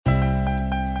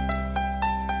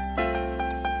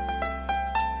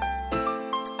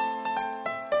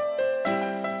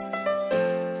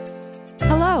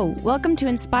Hello, welcome to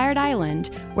Inspired Island,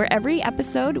 where every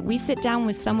episode we sit down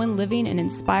with someone living an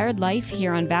inspired life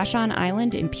here on Vashon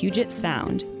Island in Puget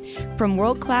Sound. From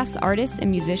world-class artists and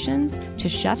musicians to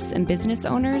chefs and business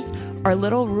owners, our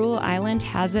little rural island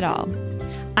has it all.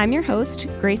 I'm your host,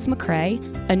 Grace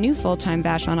McCrae, a new full-time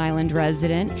Vashon Island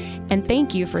resident, and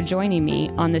thank you for joining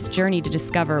me on this journey to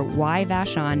discover why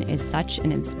Vashon is such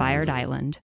an inspired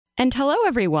island. And hello,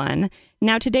 everyone.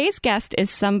 Now, today's guest is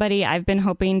somebody I've been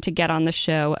hoping to get on the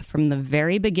show from the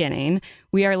very beginning.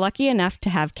 We are lucky enough to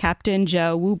have Captain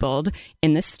Joe Woobold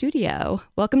in the studio.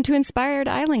 Welcome to Inspired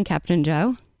Island, Captain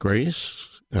Joe.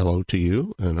 Grace, hello to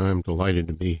you, and I'm delighted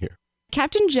to be here.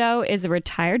 Captain Joe is a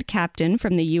retired captain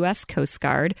from the U.S. Coast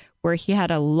Guard, where he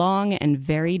had a long and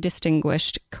very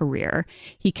distinguished career.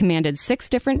 He commanded 6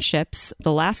 different ships,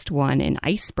 the last one an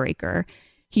icebreaker.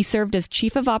 He served as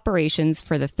Chief of Operations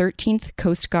for the 13th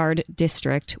Coast Guard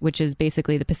District, which is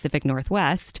basically the Pacific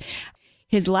Northwest.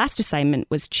 His last assignment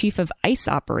was Chief of Ice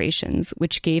Operations,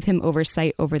 which gave him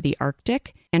oversight over the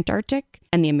Arctic, Antarctic,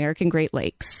 and the American Great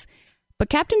Lakes. But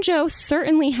Captain Joe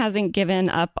certainly hasn't given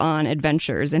up on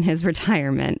adventures in his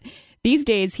retirement. These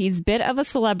days, he's a bit of a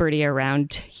celebrity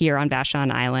around here on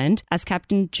Vashon Island, as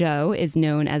Captain Joe is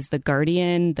known as the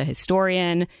guardian, the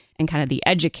historian, and kind of the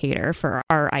educator for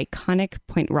our iconic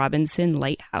Point Robinson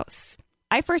Lighthouse.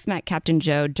 I first met Captain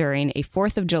Joe during a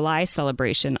 4th of July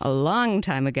celebration a long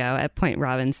time ago at Point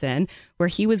Robinson, where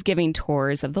he was giving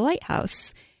tours of the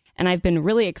lighthouse. And I've been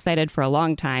really excited for a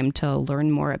long time to learn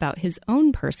more about his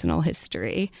own personal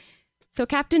history. So,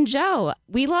 Captain Joe,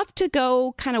 we love to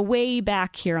go kind of way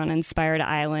back here on Inspired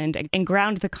Island and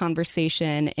ground the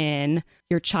conversation in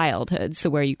your childhood. So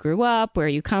where you grew up, where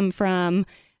you come from,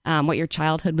 what your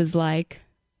childhood was like.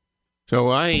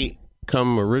 So I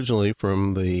come originally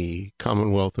from the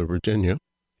Commonwealth of Virginia,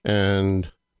 and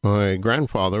my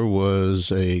grandfather was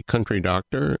a country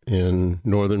doctor in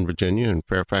Northern Virginia in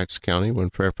Fairfax County when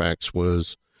Fairfax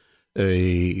was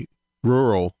a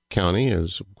rural county,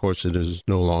 as of course it is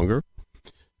no longer.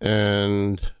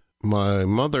 And my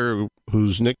mother,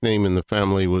 whose nickname in the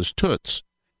family was Toots,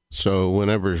 so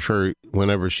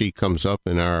whenever she comes up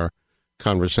in our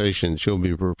conversation, she'll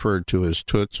be referred to as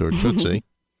Toots or Tootsie.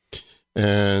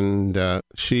 And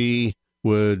she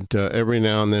would every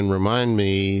now and then remind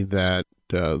me that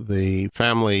the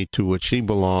family to which she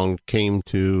belonged came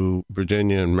to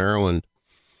Virginia and Maryland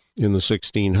in the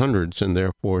 1600s, and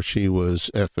therefore she was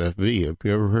FFV. Have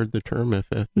you ever heard the term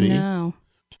FFV? No.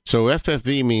 So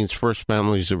FFV means First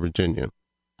Families of Virginia.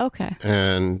 Okay.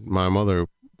 And my mother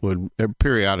would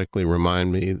periodically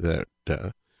remind me that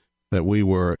we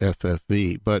were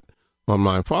FFV. But on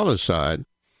my father's side,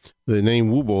 the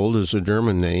name Woobold is a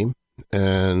German name,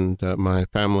 and my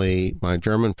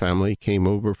German family came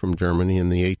over from Germany in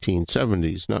the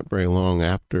 1870s, not very long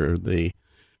after the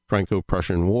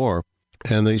Franco-Prussian War.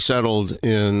 And they settled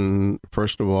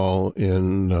first of all,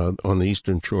 on the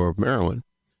eastern shore of Maryland.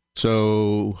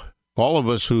 So all of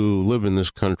us who live in this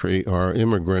country are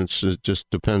immigrants. It just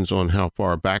depends on how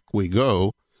far back we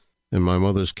go. In my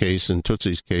mother's case, in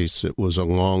Tootsie's case, it was a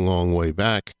long, long way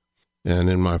back. And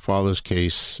in my father's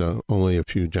case, only a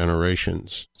few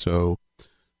generations. So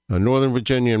Northern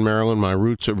Virginia and Maryland, my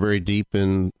roots are very deep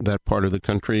in that part of the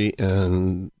country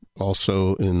and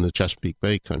also in the Chesapeake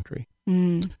Bay country.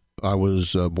 Mm. I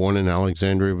was born in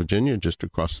Alexandria, Virginia, just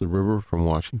across the river from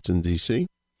Washington, D.C.,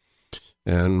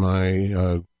 and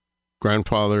my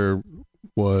grandfather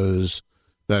was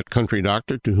that country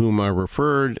doctor to whom I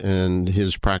referred, and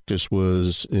his practice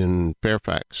was in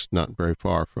Fairfax, not very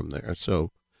far from there,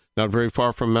 so not very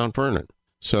far from Mount Vernon.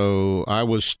 So I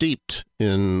was steeped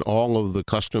in all of the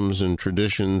customs and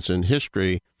traditions and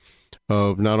history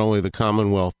of not only the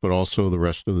Commonwealth, but also the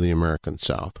rest of the American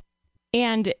South.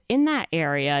 And in that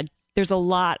area, there's a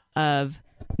lot of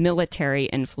military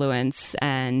influence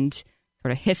and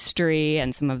sort of history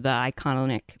and some of the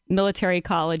iconic military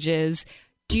colleges.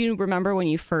 Do you remember when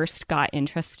you first got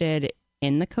interested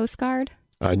in the Coast Guard?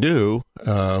 I do.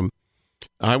 When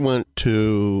I went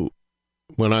to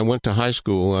high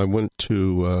school, I went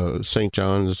to St.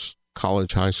 John's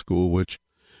College High School, which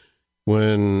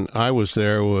when I was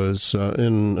there was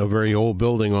in a very old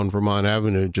building on Vermont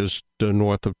Avenue, just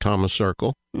north of Thomas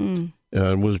Circle. Mm.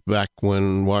 It was back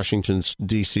when Washington,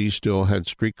 D.C. still had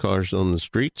streetcars on the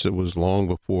streets. It was long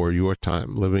before your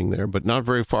time living there, but not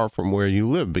very far from where you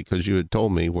lived, because you had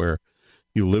told me where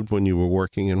you lived when you were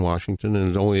working in Washington, and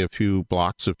it's only a few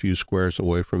blocks, a few squares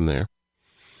away from there.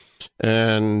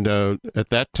 And at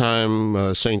that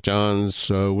time, St. John's,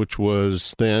 which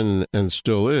was then and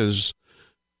still is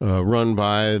run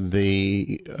by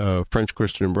the French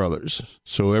Christian Brothers.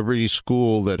 So every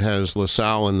school that has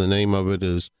LaSalle in the name of it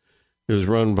is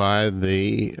run by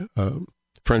the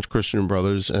French Christian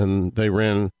Brothers, and they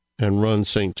ran and run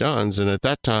St. John's. And at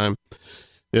that time,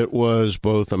 it was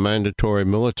both a mandatory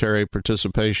military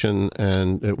participation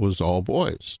and it was all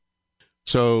boys.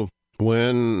 So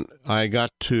when I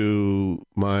got to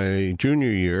my junior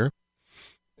year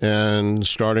and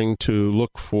starting to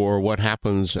look for what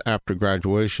happens after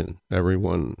graduation,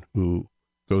 everyone who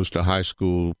goes to high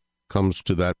school comes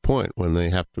to that point when they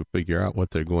have to figure out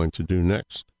what they're going to do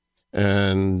next.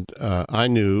 And I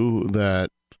knew that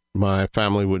my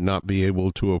family would not be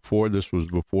able to afford. This was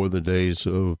before the days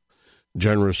of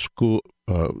generous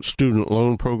student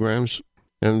loan programs.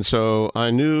 And so I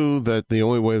knew that the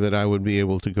only way that I would be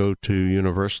able to go to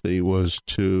university was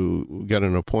to get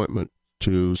an appointment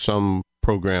to some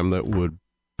program that would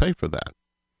pay for that.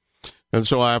 And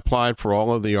so I applied for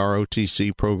all of the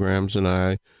ROTC programs, and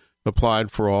I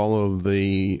applied for all of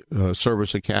the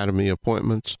Service Academy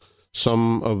appointments.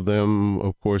 Some of them,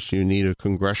 of course, you need a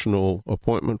congressional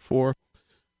appointment for.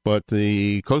 But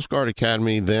the Coast Guard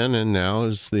Academy then and now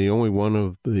is the only one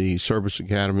of the service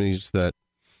academies that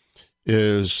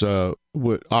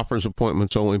offers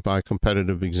appointments only by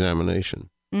competitive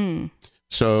examination.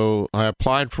 So I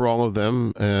applied for all of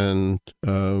them, and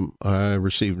I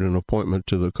received an appointment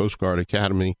to the Coast Guard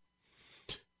Academy.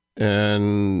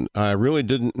 And I really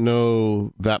didn't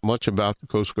know that much about the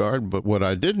Coast Guard, but what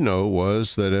I did know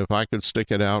was that if I could stick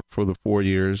it out for the 4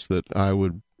 years, that I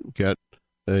would get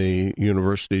a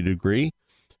university degree,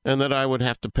 and that I would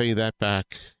have to pay that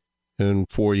back in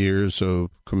 4 years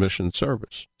of commissioned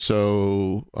service.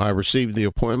 So I received the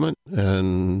appointment,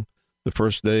 and the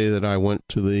first day that I went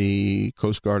to the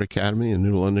Coast Guard Academy in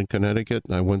New London, Connecticut,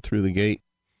 and I went through the gate,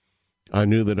 I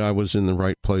knew that I was in the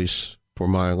right place for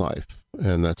my life,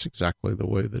 and that's exactly the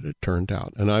way that it turned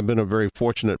out. And I've been a very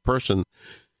fortunate person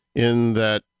in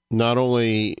that not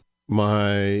only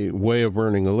my way of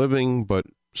earning a living, but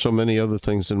so many other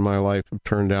things in my life have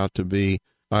turned out to be,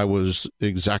 I was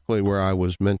exactly where I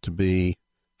was meant to be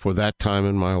for that time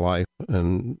in my life,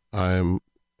 and I'm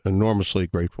enormously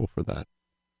grateful for that.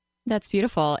 That's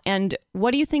beautiful. And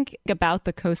what do you think about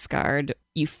the Coast Guard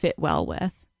you fit well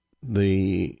with?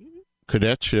 The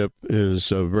cadetship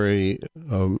is a very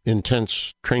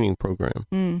intense training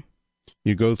program.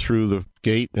 You go through the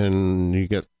gate and you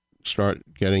start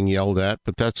getting yelled at,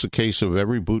 but that's the case of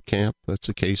every boot camp. That's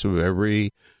the case of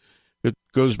it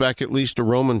goes back at least to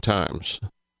Roman times,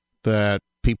 that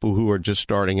people who are just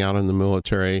starting out in the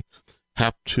military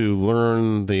have to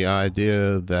learn the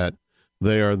idea that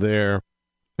they are there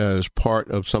as part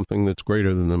of something that's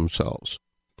greater than themselves.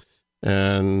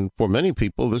 And for many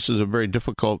people, this is a very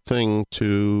difficult thing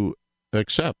to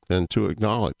accept and to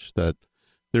acknowledge, that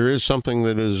there is something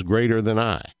that is greater than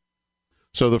I.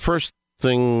 So the first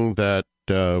thing that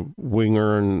we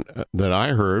learned, that I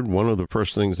heard, one of the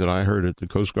first things that I heard at the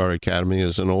Coast Guard Academy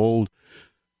is an old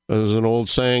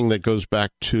saying that goes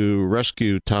back to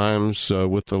rescue times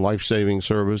with the life-saving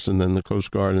service and then the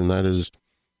Coast Guard, and that is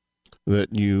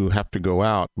that you have to go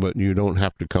out, but you don't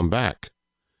have to come back.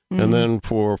 And then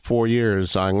for 4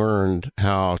 years, I learned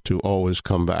how to always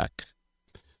come back.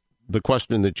 The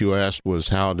question that you asked was,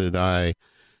 how did I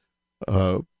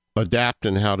adapt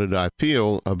and how did I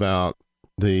feel about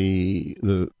the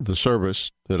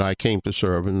service that I came to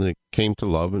serve and that came to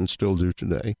love and still do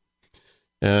today?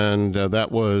 And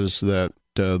that was that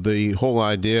the whole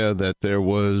idea that there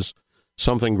was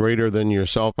something greater than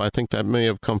yourself, I think that may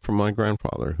have come from my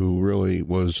grandfather, who really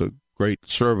was a great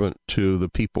servant to the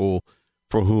people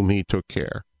for whom he took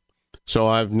care. So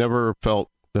I've never felt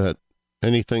that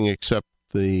anything except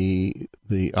the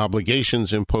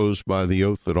obligations imposed by the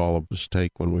oath that all of us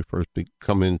take when we first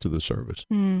come into the service.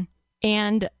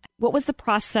 And what was the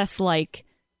process like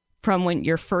from when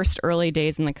your first early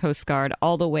days in the Coast Guard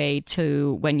all the way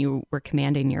to when you were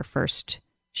commanding your first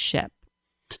ship?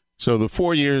 So the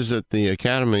 4 years at the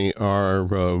academy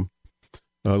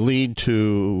lead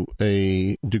to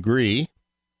a degree.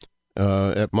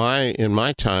 In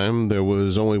my time, there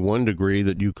was only one degree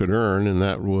that you could earn, and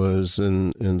that was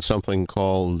in something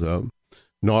called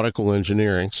nautical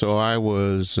engineering. So I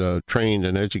was trained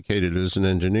and educated as an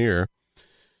engineer,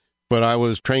 but I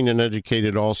was trained and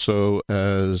educated also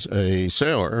as a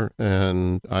sailor,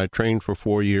 and I trained for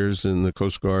 4 years in the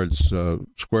Coast Guard's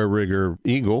square rigger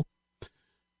Eagle.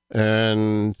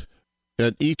 And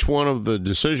at each one of the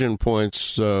decision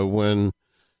points, when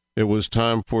it was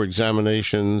time for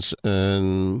examinations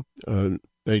and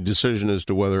a decision as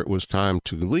to whether it was time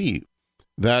to leave,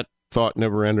 that thought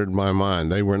never entered my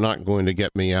mind. They were not going to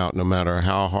get me out no matter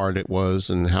how hard it was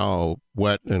and how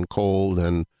wet and cold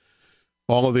and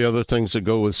all of the other things that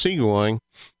go with seagoing.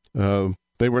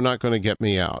 They were not going to get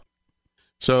me out.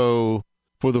 So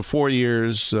for the 4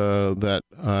 years that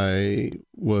I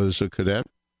was a cadet,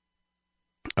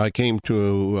 I came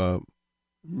to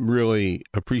really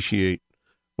appreciate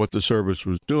what the service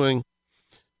was doing.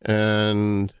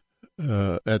 And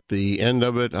at the end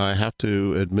of it, I have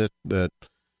to admit that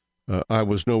I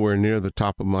was nowhere near the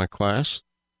top of my class,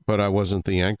 but I wasn't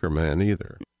the anchor man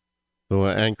either. The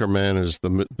anchor man is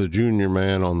the junior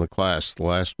man on the class, the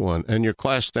last one. And your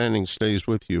class standing stays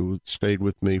with you. It stayed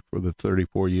with me for the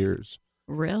 34 years.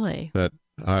 Really? That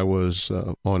I was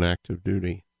on active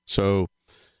duty. So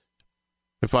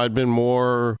if I'd been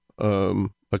more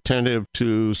attentive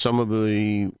to some of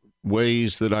the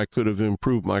ways that I could have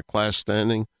improved my class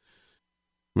standing,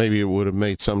 maybe it would have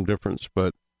made some difference.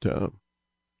 But I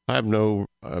have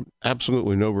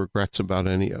absolutely no regrets about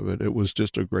any of it. It was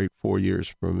just a great 4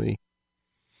 years for me.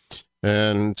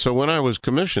 And so when I was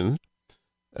commissioned,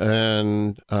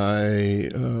 and I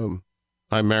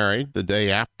married the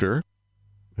day after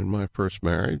in my first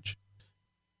marriage,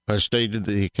 I stayed at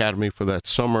the academy for that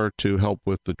summer to help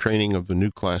with the training of the new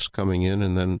class coming in,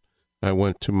 and then I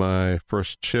went to my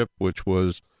first ship, which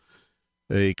was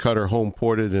a cutter home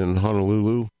ported in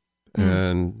Honolulu,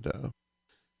 and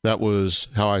that was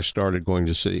how I started going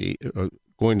to sea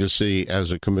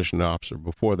as a commissioned officer.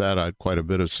 Before that, I had quite a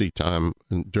bit of sea time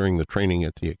during the training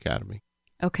at the academy.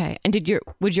 Okay. And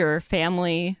would your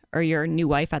family or your new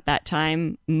wife at that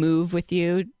time move with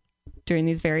you during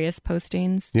these various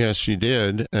postings? Yes, she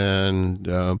did.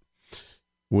 And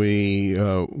we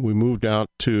moved out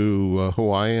to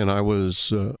Hawaii, and I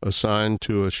was assigned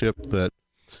to a ship that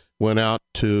went out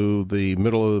to the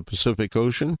middle of the Pacific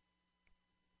Ocean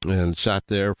and sat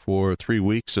there for 3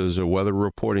 weeks as a weather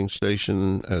reporting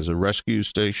station, as a rescue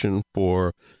station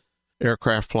for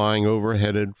aircraft flying over,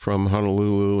 headed from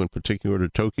Honolulu in particular to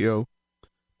Tokyo.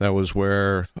 That was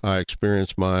where I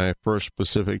experienced my first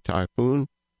Pacific typhoon.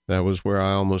 That was where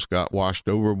I almost got washed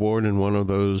overboard in one of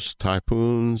those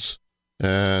typhoons.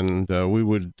 And we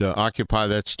would occupy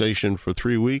that station for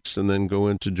 3 weeks and then go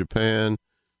into Japan,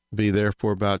 be there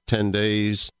for about 10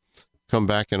 days, come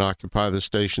back and occupy the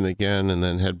station again, and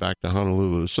then head back to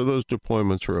Honolulu. So those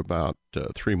deployments were about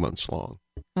 3 months long.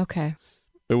 Okay.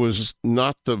 It was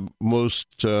not the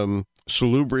most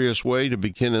salubrious way to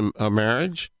begin a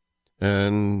marriage,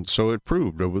 and so it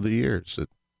proved over the years. It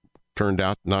turned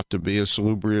out not to be a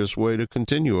salubrious way to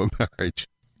continue a marriage.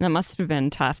 That must have been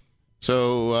tough.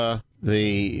 So at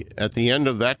the end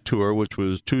of that tour, which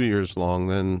was 2 years long,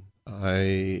 then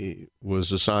I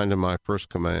was assigned to my first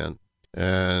command.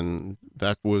 And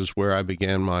that was where I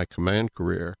began my command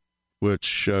career,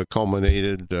 which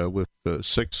culminated with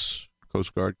 6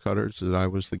 Coast Guard cutters that I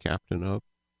was the captain of.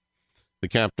 The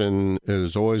captain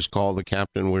is always called the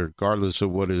captain regardless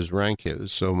of what his rank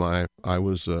is. So I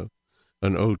was an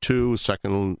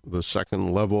O2, the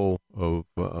second level of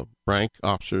rank,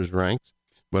 officer's ranks,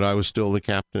 but I was still the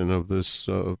captain of this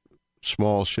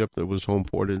small ship that was home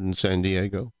ported in San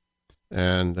Diego.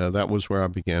 And that was where I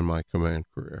began my command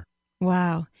career.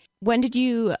 Wow. When did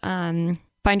you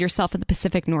find yourself in the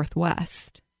Pacific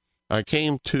Northwest? I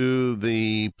came to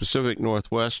the Pacific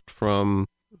Northwest from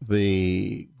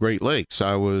the Great Lakes.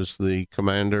 I was the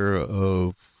commander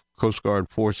of Coast Guard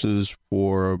forces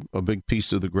for a big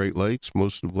piece of the Great Lakes,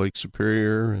 most of Lake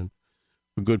Superior, and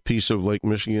a good piece of Lake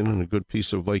Michigan, and a good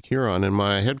piece of Lake Huron. And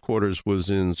my headquarters was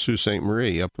in Sault Ste.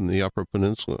 Marie, up in the Upper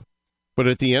Peninsula. But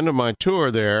at the end of my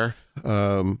tour there,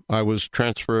 I was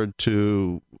transferred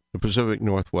to the Pacific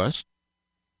Northwest,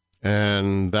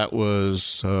 and that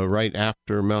was right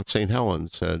after Mount St.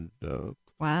 Helens had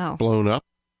blown up.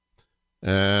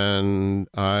 And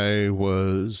I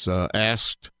was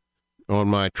asked on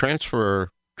my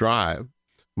transfer drive,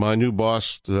 my new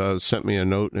boss sent me a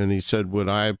note, and he said, would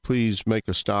I please make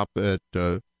a stop at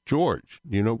George?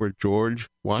 Do you know where George,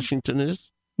 Washington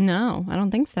is? No, I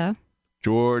don't think so.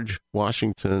 George,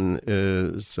 Washington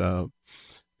is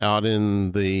out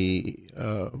in the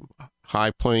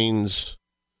high plains.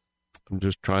 I'm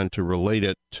just trying to relate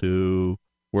it to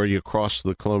where you cross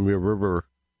the Columbia River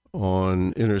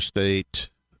on Interstate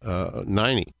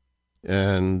 90.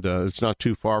 And it's not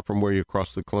too far from where you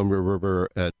cross the Columbia River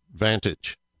at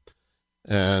Vantage.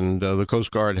 And the Coast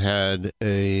Guard had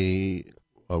a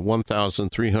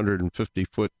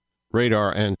 1,350-foot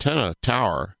radar antenna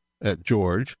tower at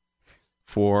George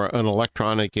for an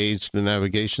electronic aids to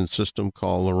navigation system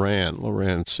called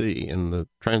LORAN-C. And the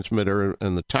transmitter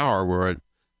and the tower were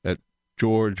at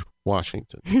George,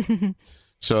 Washington.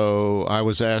 So I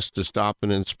was asked to stop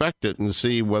and inspect it and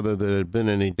see whether there had been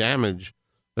any damage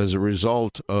as a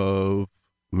result of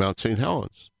Mount St.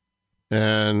 Helens.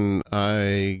 And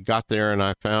I got there and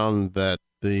I found that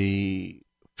the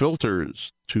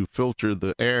filters to filter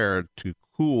the air to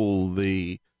cool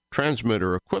the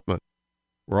transmitter equipment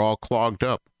were all clogged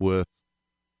up with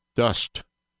dust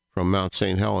from Mount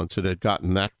St. Helens. It had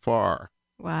gotten that far.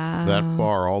 Wow. That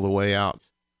far all the way out.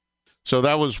 So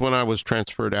that was when I was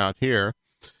transferred out here,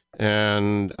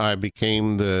 and I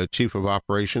became the chief of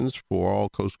operations for all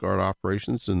Coast Guard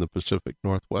operations in the Pacific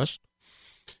Northwest.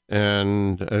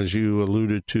 And as you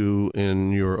alluded to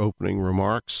in your opening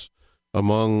remarks,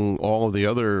 among all of the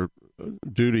other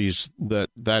duties that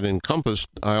encompassed,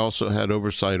 I also had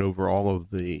oversight over all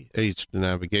of the aids to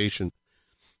navigation,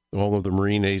 all of the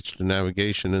marine aids to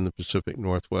navigation in the Pacific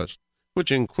Northwest,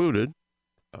 which included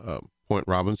Point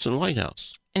Robinson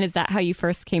Lighthouse. And is that how you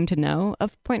first came to know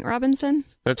of Point Robinson?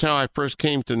 That's how I first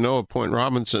came to know of Point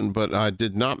Robinson, but I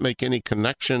did not make any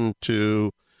connection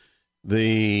to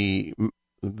the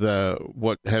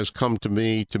what has come to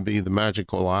me to be the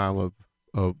magical Isle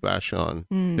of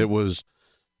Vashon. It was,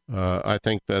 I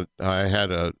think that I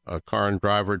had a car and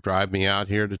driver drive me out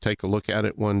here to take a look at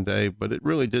it one day, but it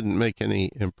really didn't make any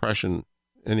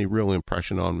real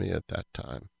impression on me at that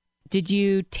time. Did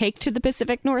you take to the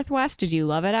Pacific Northwest? Did you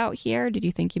love it out here? Did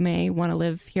you think you may want to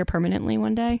live here permanently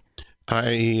one day?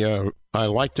 I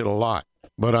liked it a lot,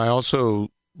 but I also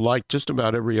liked just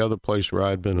about every other place where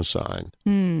I'd been assigned.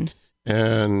 And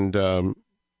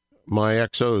my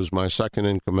XOs, my second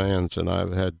in commands, and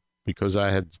because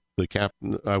I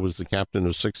was the captain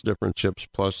of 6 different ships,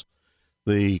 plus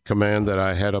the command that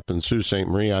I had up in Sault Ste.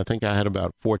 Marie. I think I had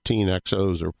about 14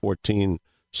 XOs or 14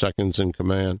 seconds in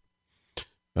command.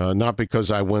 Not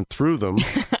because I went through them,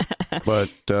 but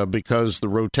because the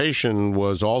rotation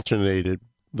was alternated.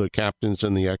 The captains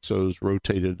and the XOs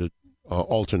rotated at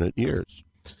alternate years.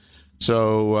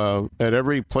 So at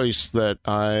every place that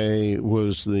I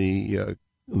was the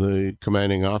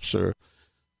commanding officer,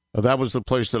 that was the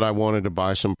place that I wanted to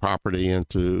buy some property and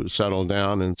to settle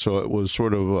down. And so it was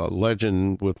sort of a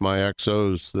legend with my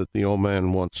XOs that the old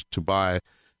man wants to buy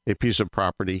a piece of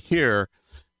property here.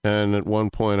 And at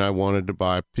one point, I wanted to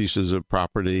buy pieces of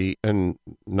property, and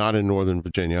not in Northern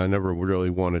Virginia. I never really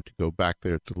wanted to go back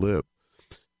there to live,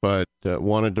 but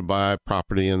wanted to buy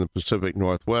property in the Pacific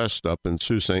Northwest up in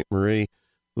Sault Ste. Marie.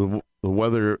 The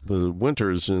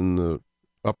winters in the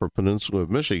Upper Peninsula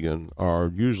of Michigan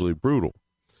are usually brutal.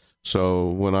 So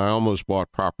when I almost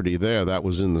bought property there, that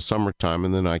was in the summertime,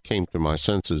 and then I came to my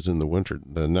senses in the winter,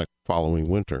 the next following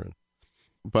winter.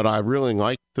 But I really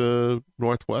liked the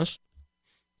Northwest.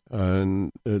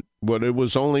 But it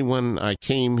was only when I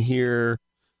came here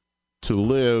to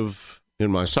live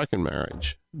in my second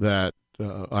marriage that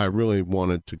I really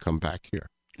wanted to come back here.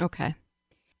 Okay.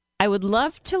 I would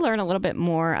love to learn a little bit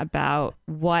more about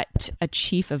what a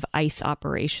chief of ice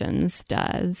operations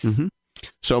does. Mm-hmm.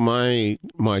 So my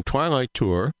Twilight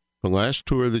tour, the last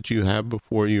tour that you have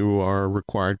before you are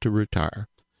required to retire,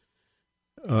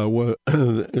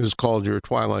 is called your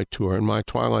Twilight tour. And my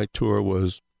Twilight tour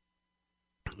was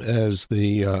as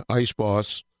the ice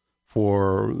boss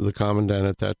for the commandant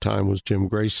at that time was Jim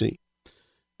Gracie.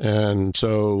 And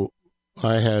so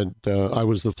I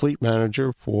was the fleet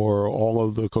manager for all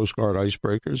of the Coast Guard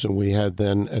icebreakers, and we had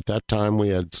at that time, we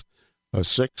had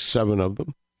 7 of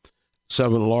them,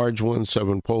 7 large ones,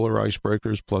 7 polar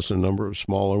icebreakers, plus a number of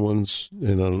smaller ones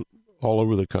all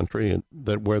over the country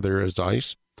where there is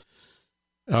ice.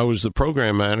 I was the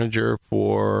program manager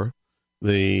for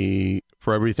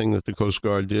everything that the Coast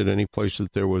Guard did, any place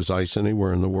that there was ice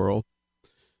anywhere in the world.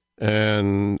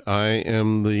 And I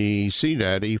am the sea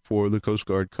daddy for the Coast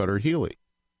Guard cutter Healy.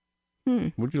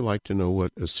 Would you like to know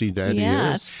what a sea daddy is?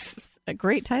 Yeah, it's a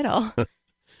great title.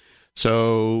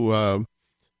 So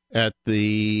at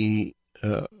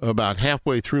about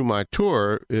halfway through my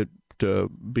tour, it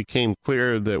became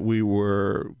clear that we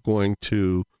were going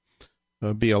to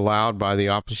be allowed by the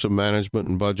Office of Management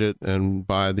and Budget and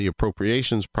by the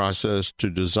appropriations process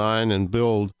to design and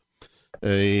build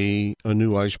a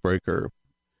new icebreaker.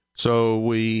 So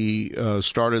we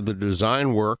started the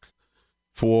design work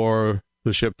for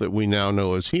the ship that we now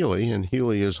know as Healy, and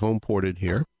Healy is home ported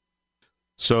here.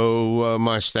 So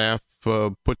my staff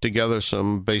put together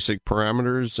some basic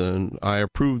parameters, and I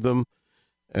approved them.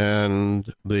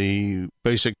 And the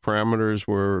basic parameters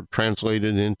were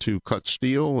translated into cut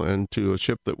steel and to a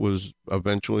ship that was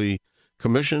eventually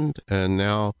commissioned. And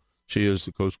now she is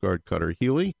the Coast Guard cutter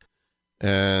Healy,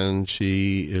 and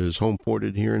she is home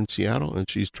ported here in Seattle. And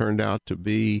she's turned out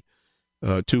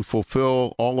to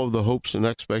fulfill all of the hopes and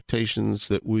expectations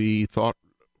that we thought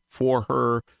for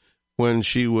her when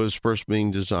she was first being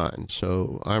designed.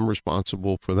 So I'm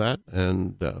responsible for that,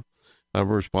 and I'm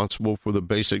responsible for the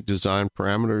basic design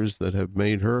parameters that have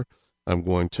made her. I'm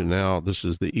going to now, this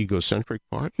is the egocentric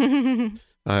part, I'm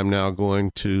now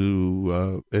going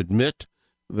to admit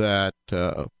that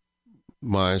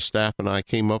my staff and I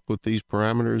came up with these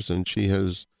parameters, and she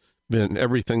has been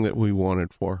everything that we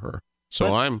wanted for her.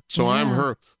 So I am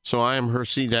her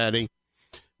sea daddy,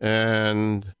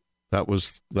 and that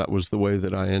was the way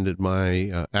that I ended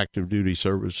my active duty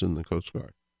service in the Coast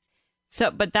Guard. So,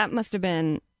 but that must have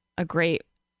been a great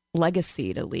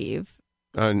legacy to leave.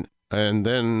 And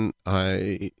then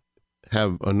I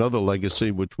have another legacy,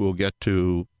 which we'll get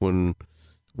to when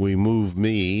we move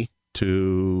me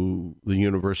to the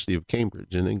University of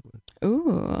Cambridge in England.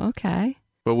 Ooh, okay.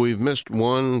 But we've missed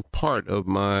one part of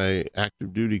my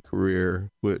active duty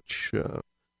career, which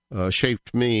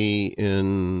shaped me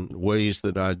in ways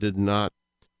that I did not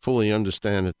fully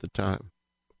understand at the time.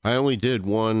 I only did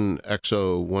one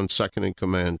XO, one second in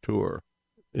command tour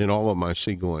in all of my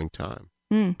seagoing time.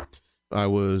 I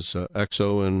was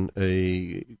XO in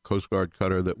a Coast Guard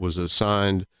cutter that was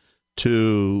assigned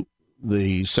to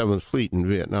the 7th Fleet in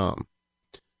Vietnam.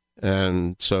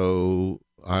 And so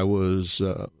I was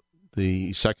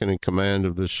the second in command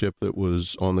of this ship that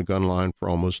was on the gun line for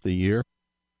almost a year.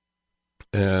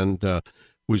 And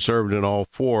we served in all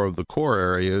 4 of the core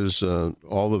areas.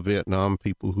 All the Vietnam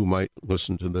people who might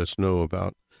listen to this know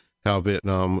about how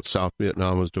South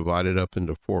Vietnam was divided up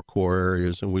into 4 core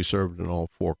areas, and we served in all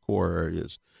 4 core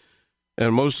areas.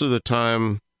 And most of the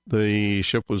time the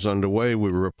ship was underway,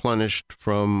 we were replenished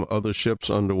from other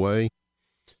ships underway,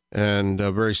 and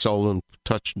very seldom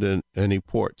touched in any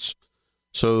ports.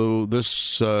 So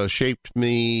this shaped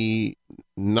me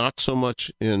not so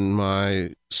much in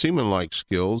my seaman-like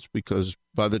skills, because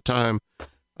by the time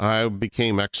I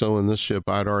became XO in this ship,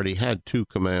 I'd already had 2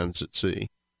 commands at sea.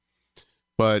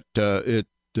 But it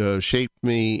shaped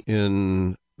me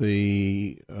in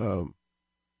the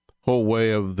whole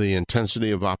way of the intensity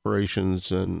of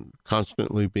operations and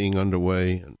constantly being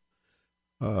underway,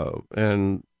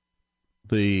 and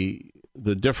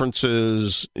the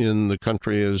differences in the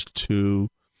country as to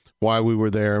why we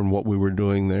were there and what we were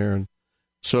doing there. And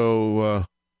so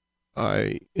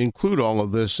I include all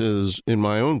of this in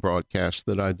my own broadcast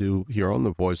that I do here on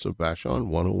the Voice of Vashon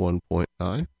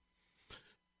 101.9.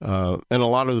 And a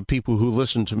lot of the people who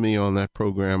listen to me on that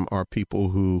program are people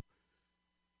who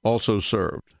also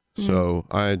served. So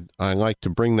I like to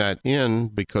bring that in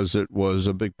because it was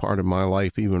a big part of my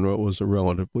life, even though it was a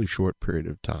relatively short period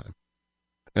of time.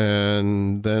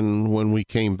 And then when we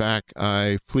came back,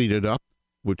 I fleeted up,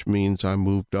 which means I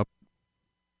moved up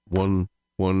one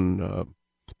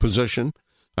position.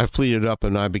 I fleeted up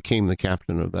and I became the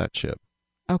captain of that ship.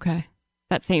 Okay.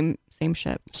 That same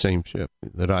ship. Same ship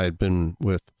that I had been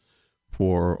with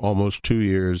for almost 2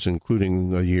 years,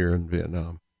 including a year in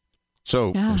Vietnam.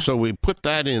 So we put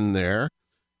that in there,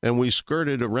 and we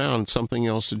skirted around something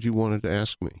else that you wanted to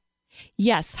ask me.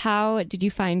 Yes. How did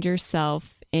you find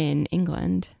yourself in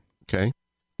England? Okay.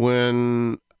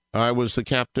 When I was the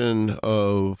captain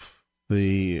of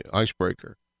the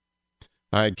Icebreaker,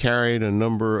 I had carried a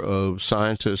number of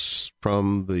scientists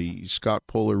from the Scott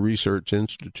Polar Research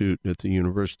Institute at the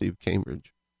University of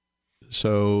Cambridge.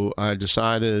 So I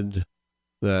decided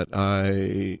that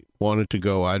I wanted to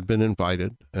go. I'd been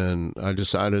invited, and I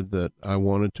decided that I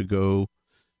wanted to go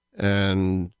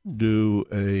and do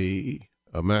a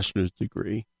master's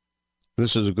degree.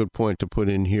 This is a good point to put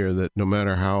in here, that no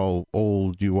matter how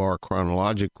old you are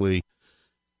chronologically,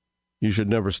 you should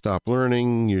never stop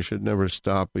learning. You should never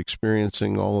stop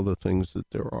experiencing all of the things that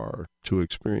there are to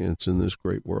experience in this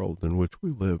great world in which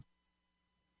we live.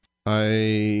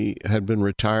 I had been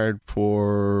retired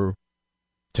for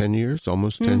 10 years,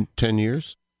 almost 10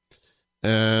 years.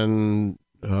 And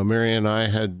Mary and I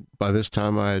had, by this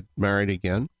time I had married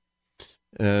again.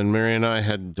 And Mary and I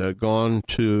had gone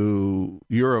to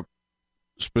Europe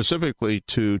specifically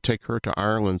to take her to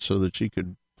Ireland so that she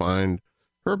could find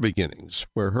her beginnings,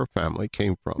 where her family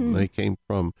came from. They came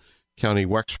from County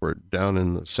Wexford down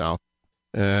in the south.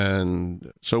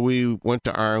 And so we went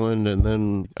to Ireland, and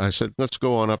then I said, let's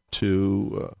go up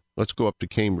to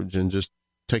Cambridge and just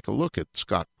take a look at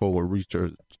Scott Polar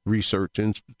Research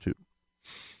Institute.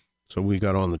 So we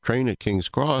got on the train at King's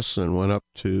Cross and went up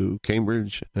to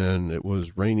Cambridge, and it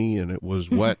was rainy and it was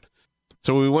wet.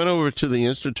 So we went over to the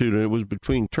Institute, and it was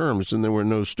between terms, and there were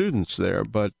no students there,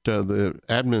 but the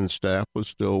admin staff was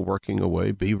still working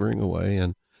away, beavering away,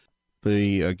 and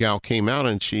the gal came out,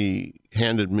 and she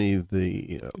handed me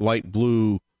the light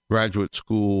blue graduate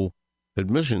school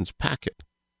admissions packet.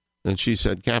 And she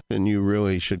said, Captain, you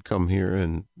really should come here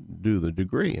and do the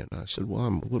degree. And I said, well,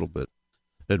 I'm a little bit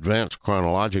advanced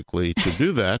chronologically to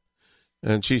do that.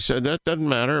 And she said, that doesn't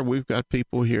matter. We've got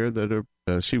people here that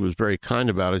are, she was very kind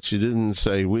about it. She didn't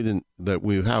say that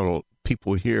we have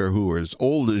people here who are as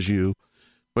old as you,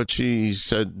 but she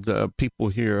said people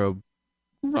here of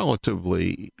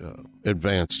relatively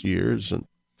advanced years. And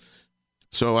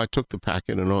so I took the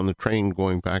packet, and on the train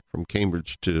going back from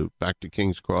Cambridge back to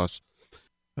King's Cross,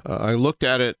 I looked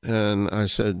at it and I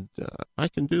said, I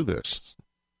can do this.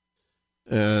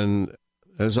 And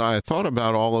as I thought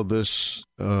about all of this,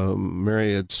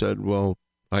 Mary had said, well,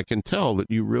 I can tell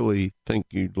that you really think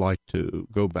you'd like to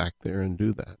go back there and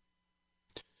do that.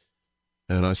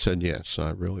 And I said, yes, I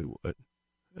really would.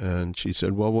 And she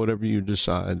said, well, whatever you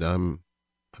decide, I'm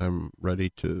ready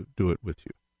to do it with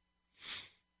you.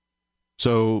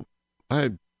 So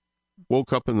I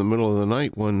woke up in the middle of the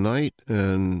night one night,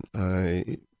 and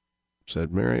I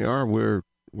said, Mary R., we're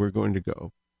going to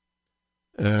go.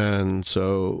 And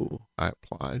so I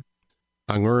applied.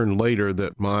 I learned later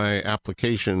that my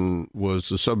application was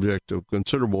the subject of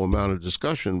considerable amount of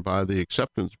discussion by the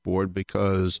acceptance board,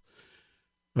 because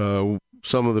some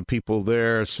of the people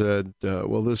there said,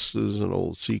 well, this is an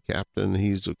old sea captain.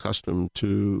 He's accustomed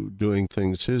to doing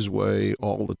things his way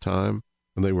all the time.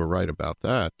 And they were right about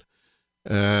that.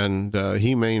 And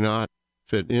he may not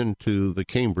fit into the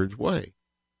Cambridge way.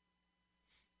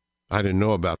 I didn't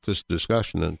know about this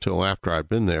discussion until after I'd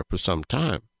been there for some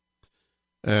time.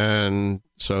 And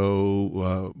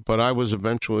so, but I was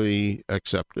eventually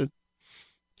accepted.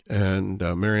 And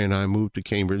Mary and I moved to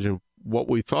Cambridge. And what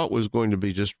we thought was going to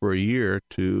be just for a year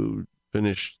to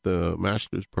finish the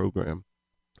master's program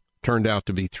turned out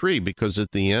to be 3, because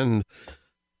at the end,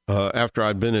 after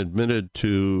I'd been admitted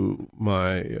to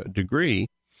my degree,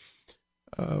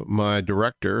 my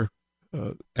director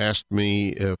asked me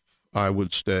if I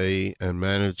would stay and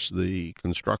manage the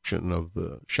construction of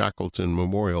the Shackleton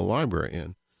Memorial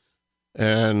Library.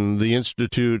 And the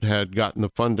Institute had gotten the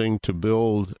funding to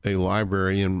build a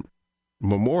library and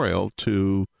memorial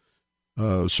to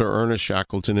Sir Ernest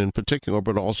Shackleton in particular,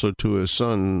 but also to his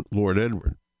son, Lord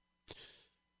Edward.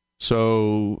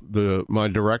 So my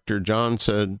director, John,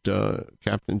 said,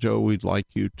 Captain Joe, we'd like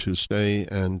you to stay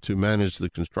and to manage the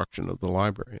construction of the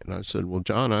library. And I said, well,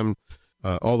 John,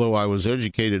 although I was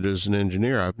educated as an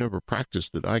engineer, I've never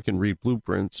practiced it. I can read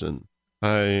blueprints, and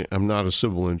I'm not a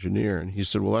civil engineer. And he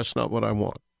said, well, that's not what I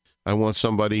want. I want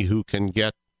somebody who can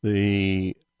get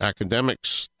the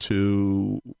academics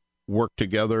to work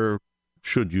together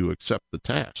should you accept the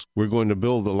task. We're going to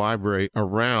build a library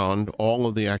around all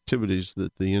of the activities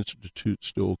that the Institute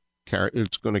still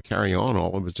it's going to carry on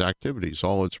all of its activities,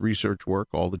 all its research work,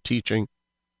 all the teaching.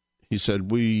 He said,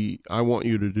 I want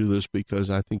you to do this because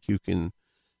I think you can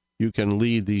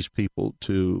lead these people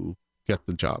to get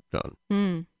the job done.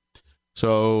 Mm.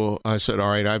 So I said, all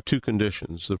right, I have 2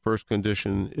 conditions. The first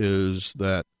condition is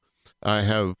that I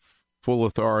have full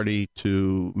authority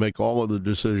to make all of the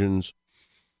decisions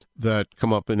that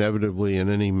come up inevitably in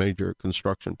any major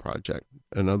construction project.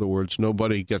 In other words,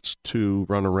 nobody gets to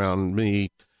run around me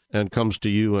and comes to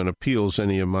you and appeals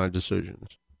any of my decisions.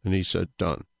 And he said,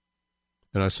 done.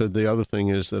 And I said, the other thing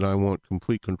is that I want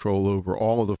complete control over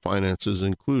all of the finances,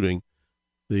 including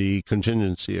the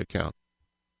contingency account.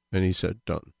 And he said,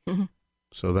 done. Mm-hmm.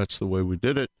 So that's the way we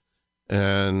did it.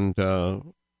 And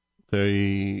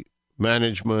the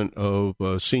management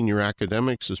of senior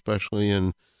academics, especially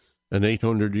in an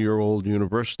 800-year-old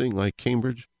university like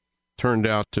Cambridge, turned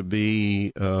out to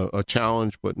be a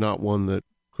challenge, but not one that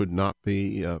could not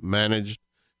be managed.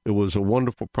 It was a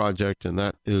wonderful project, and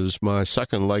that is my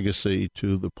second legacy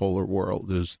to the polar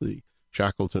world, is the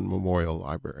Shackleton Memorial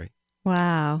Library.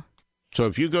 Wow. So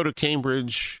if you go to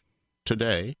Cambridge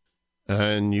today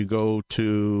and you go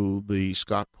to the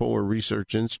Scott Polar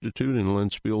Research Institute in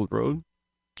Linsfield Road,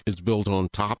 it's built on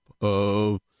top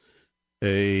of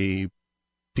a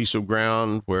piece of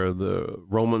ground where the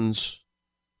Romans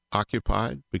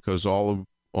occupied, because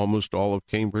almost all of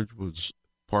Cambridge was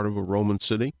part of a Roman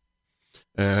city.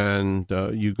 And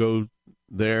you go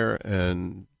there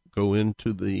and go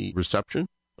into the reception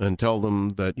and tell them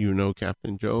that you know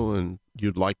Captain Joe and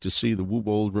you'd like to see the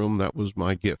Woobold Room. That was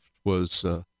my gift, was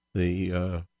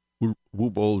the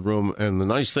Woobold Room. And the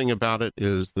nice thing about it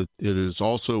is that it is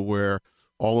also where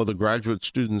all of the graduate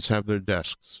students have their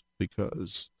desks,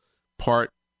 because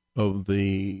part of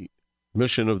the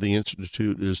mission of the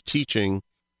Institute is teaching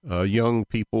young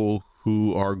people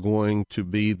who are going to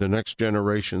be the next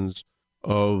generations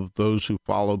of those who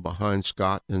follow behind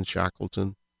Scott and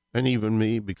Shackleton, and even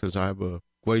me, because I have a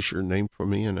glacier named for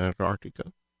me in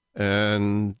Antarctica.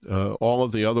 and all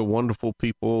of the other wonderful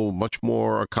people, much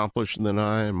more accomplished than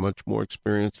I and much more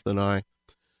experienced than I,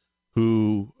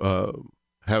 who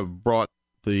have brought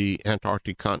the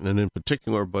Antarctic continent in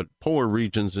particular, but polar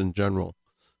regions in general,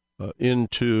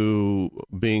 into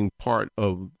being part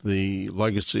of the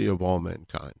legacy of all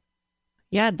mankind.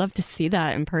 Yeah, I'd love to see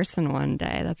that in person one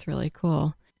day. That's really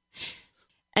cool.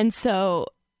 And so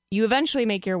you eventually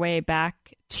make your way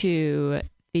back to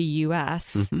the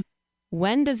U.S. Mm-hmm.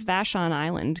 When does Vashon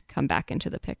Island come back into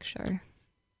the picture?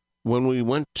 When we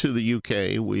went to the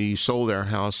UK, we sold our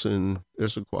house in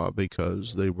Issaquah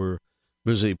because they were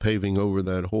busy paving over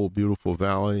that whole beautiful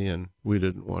valley, and we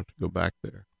didn't want to go back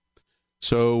there.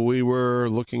 So we were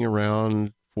looking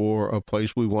around for a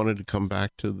place. We wanted to come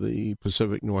back to the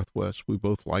Pacific Northwest. We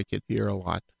both like it here a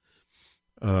lot.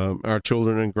 Our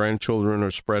children and grandchildren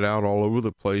are spread out all over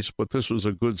the place, but this was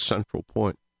a good central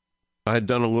point. I had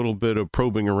done a little bit of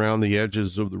probing around the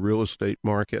edges of the real estate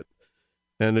market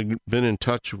and had been in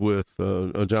touch with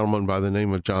a gentleman by the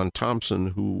name of John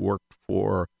Thompson, who worked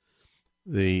for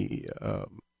the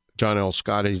John L.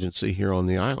 Scott Agency here on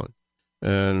the island.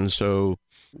 And so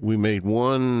we made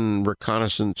one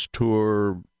reconnaissance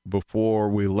tour before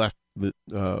we left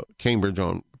Cambridge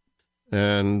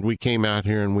and we came out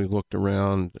here and we looked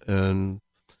around, and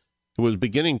it was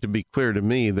beginning to be clear to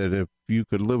me that if you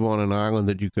could live on an island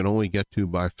that you could only get to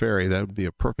by ferry, that would be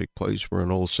a perfect place for an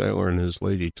old sailor and his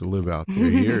lady to live out their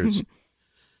years.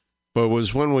 But it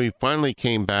was when we finally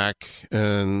came back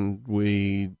and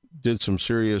we did some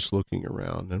serious looking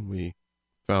around, and we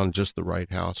found just the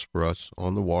right house for us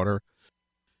on the water.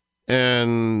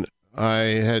 And I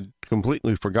had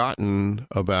completely forgotten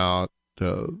about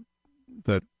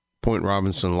that Point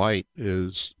Robinson Light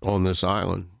is on this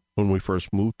island when we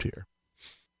first moved here.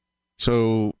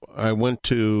 So I went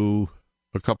to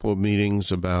a couple of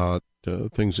meetings about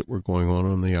things that were going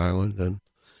on the island, and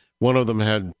one of them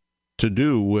had to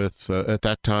do with, at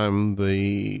that time,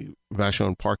 the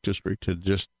Vashon Park District had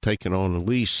just taken on a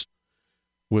lease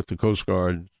with the Coast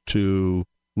Guard to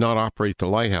not operate the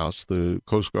lighthouse. The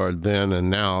Coast Guard then and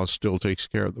now still takes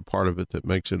care of the part of it that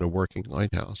makes it a working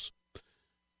lighthouse.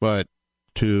 But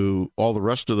to all the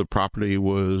rest of the property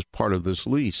was part of this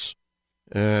lease.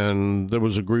 And there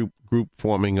was a group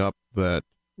forming up that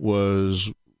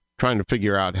was trying to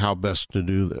figure out how best to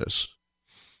do this.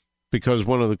 Because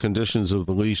one of the conditions of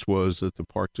the lease was that the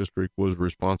Park District was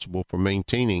responsible for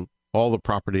maintaining all the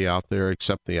property out there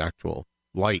except the actual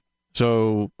light.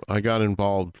 So I got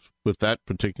involved with that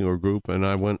particular group, and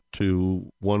I went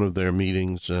to one of their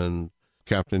meetings, and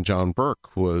Captain John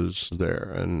Burke was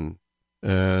there, and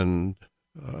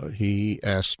he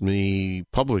asked me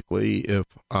publicly if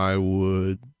I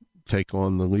would take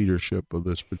on the leadership of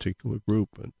this particular group,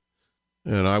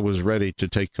 and I was ready to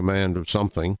take command of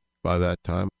something by that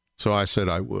time. So I said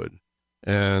I would.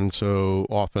 And so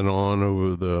off and on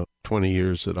over the 20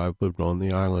 years that I've lived on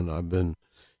the island, I've been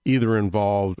either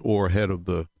involved or head of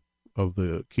the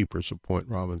keepers of Point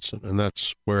Robinson. And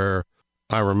that's where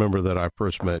I remember that I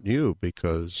first met you,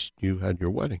 because you had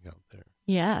your wedding out there.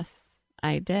 Yes,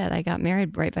 I did. I got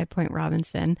married right by Point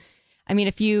Robinson. I mean,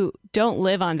 if you don't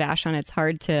live on Vashon, it's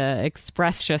hard to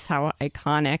express just how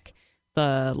iconic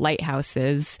the lighthouse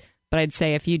is. But I'd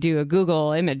say if you do a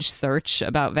Google image search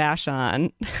about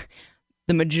Vashon,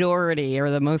 the majority or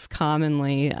the most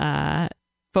commonly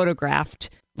photographed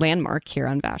landmark here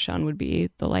on Vashon would be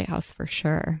the lighthouse for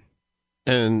sure.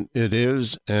 And it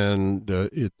is,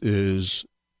 it is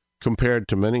compared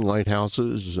to many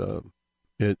lighthouses.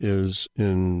 It is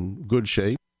in good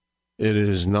shape. It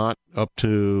is not up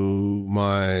to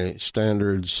my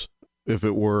standards if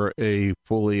it were a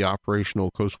fully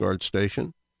operational Coast Guard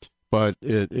station, but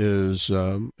it is.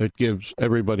 It gives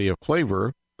everybody a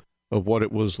flavor of what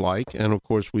it was like. And of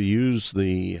course, we use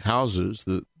the houses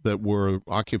that were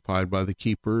occupied by the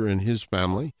keeper and his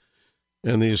family,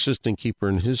 and the assistant keeper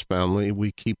and his family.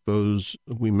 We keep those,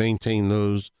 we maintain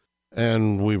those,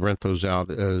 and we rent those out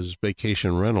as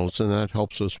vacation rentals, and that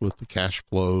helps us with the cash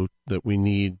flow that we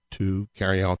need to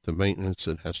carry out the maintenance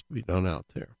that has to be done out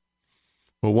there.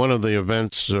 Well, one of the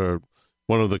events,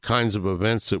 one of the kinds of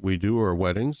events that we do are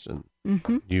weddings, and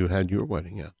you had your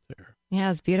wedding out there. Yeah, it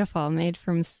was beautiful. Made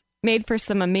for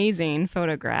some amazing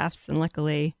photographs, and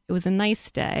luckily it was a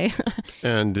nice day.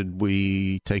 And did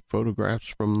we take photographs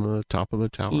from the top of the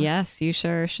tower? Yes, you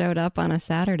sure showed up on a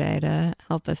Saturday to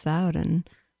help us out and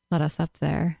let us up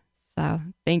there. So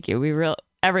thank you.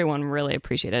 Everyone really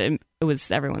appreciated it. It was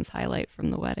everyone's highlight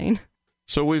from the wedding.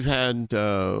 So we've had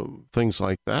things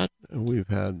like that. We've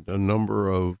had a number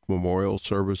of memorial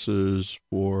services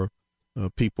for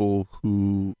people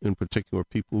who, in particular,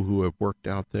 people who have worked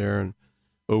out there.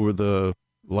 over the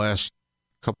last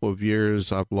couple of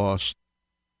years, I've lost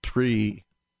 3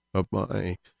 of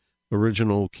my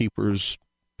original keepers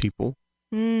people,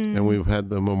 and we've had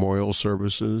the memorial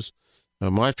services.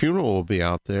 My funeral will be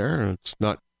out there. It's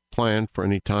not planned for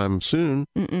any time soon,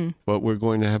 but we're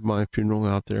going to have my funeral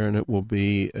out there, and it will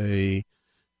be a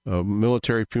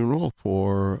military funeral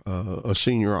for a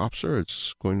senior officer.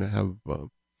 It's going to have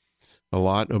a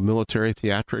lot of military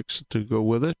theatrics to go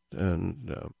with it,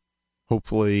 and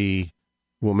hopefully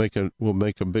we'll make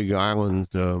a big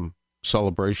island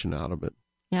celebration out of it.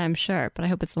 Yeah, I'm sure, but I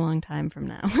hope it's a long time from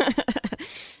now.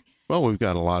 Well, we've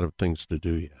got a lot of things to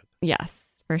do yet. Yes,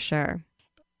 for sure.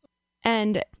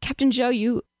 And Captain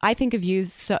Joe, I think of you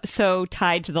so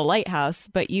tied to the lighthouse,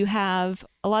 but you have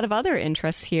a lot of other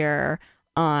interests here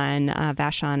on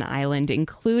Vashon Island,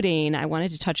 including, I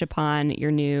wanted to touch upon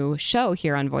your new show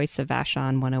here on Voice of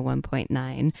Vashon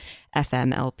 101.9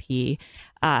 FM LP,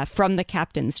 From the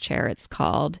Captain's Chair, it's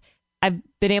called. I've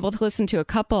been able to listen to a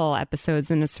couple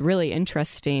episodes, and it's really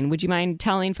interesting. Would you mind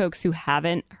telling folks who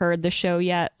haven't heard the show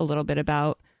yet a little bit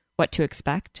about what to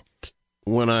expect?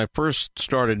 When I first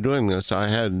started doing this, I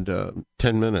had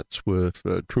 10 minutes with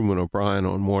Truman O'Brien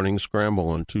on Morning Scramble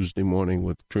on Tuesday morning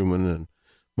with Truman and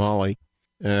Molly.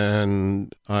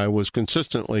 And I was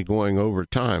consistently going over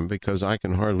time because I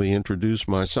can hardly introduce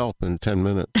myself in 10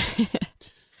 minutes.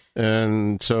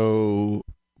 And so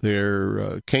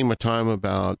there came a time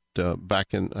about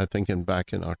back in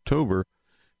October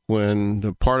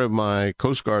when part of my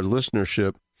Coast Guard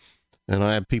listenership, and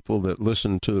I have people that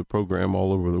listen to the program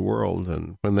all over the world,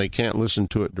 and when they can't listen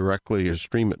to it directly or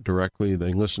stream it directly,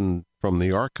 they listen from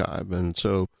the archive. And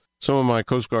so some of my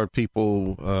Coast Guard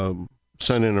people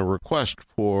sent in a request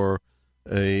for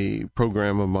a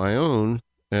program of my own,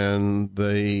 and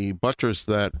they buttressed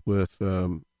that with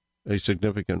a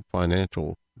significant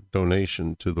financial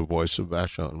donation to the Voice of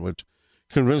Vashon, which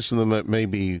convinced them that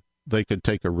maybe they could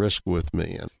take a risk with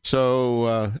me. And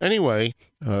so anyway,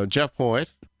 Jeff Hoyt,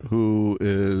 who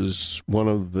is one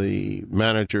of the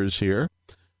managers here,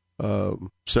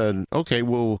 said, okay,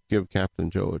 we'll give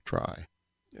Captain Joe a try.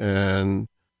 And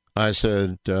I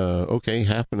said, okay,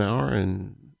 half an hour.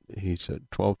 And he said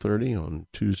 12:30 on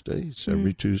Tuesdays,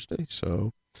 every Tuesday.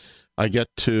 So I get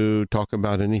to talk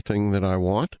about anything that I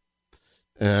want.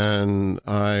 And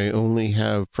I only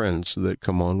have friends that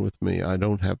come on with me. I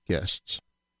don't have guests.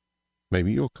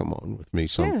 Maybe you'll come on with me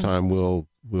sometime. We'll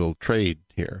trade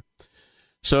here.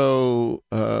 So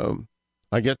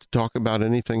I get to talk about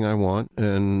anything I want.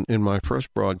 And in my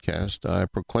first broadcast, I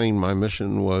proclaimed my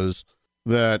mission was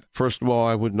that, first of all,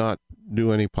 I would not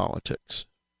do any politics,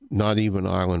 not even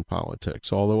island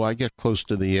politics, although I get close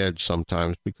to the edge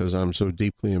sometimes because I'm so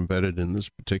deeply embedded in this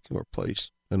particular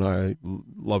place, and I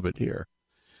love it here.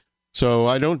 So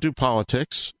I don't do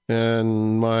politics,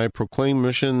 and my proclaimed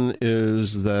mission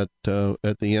is that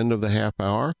at the end of the half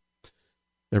hour,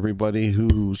 everybody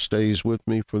who stays with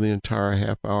me for the entire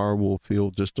half hour will feel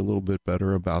just a little bit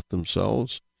better about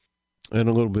themselves and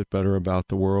a little bit better about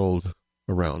the world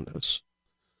around us.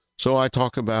 So I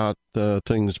talk about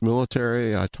things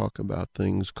military, I talk about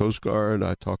things Coast Guard,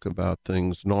 I talk about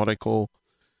things nautical,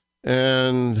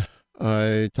 and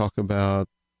I talk about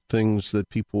things that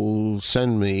people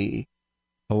send me.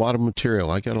 A lot of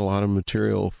material. I get a lot of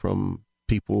material from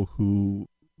people who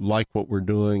like what we're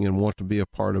doing and want to be a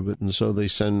part of it, and so they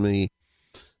send me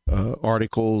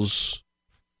articles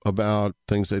about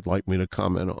things they'd like me to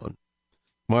comment on.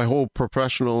 My whole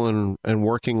professional and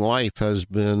working life has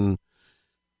been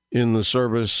in the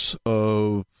service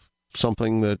of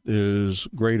something that is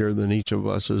greater than each of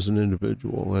us as an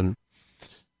individual, and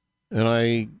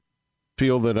I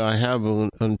feel that I have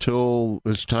until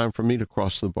it's time for me to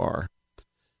cross the bar,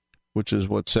 which is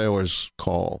what sailors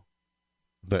call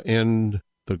the end,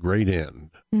 the great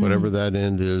end. Whatever that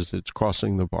end is, it's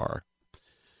crossing the bar.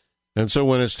 And so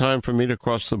when it's time for me to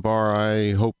cross the bar,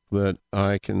 I hope that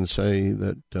I can say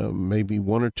that maybe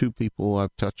one or two people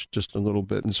I've touched just a little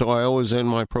bit. And so I always end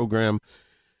my program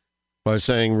by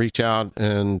saying, reach out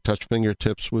and touch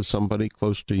fingertips with somebody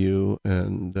close to you.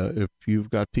 And if you've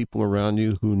got people around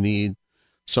you who need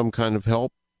some kind of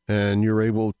help and you're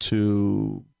able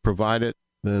to provide it,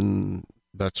 then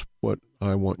that's what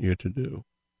I want you to do.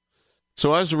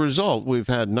 So as a result, we've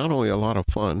had not only a lot of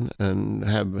fun and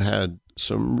have had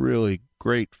some really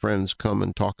great friends come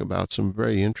and talk about some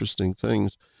very interesting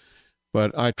things,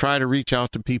 but I try to reach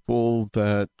out to people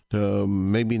that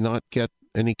maybe not get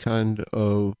any kind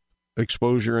of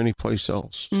exposure anyplace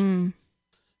else.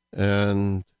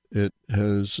 And it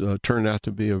has turned out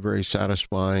to be a very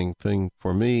satisfying thing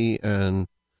for me. And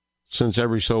since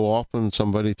every so often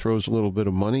somebody throws a little bit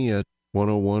of money at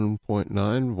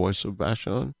 101.9 Voice of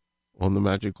Vashon on the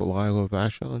magical Isle of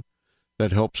Vashon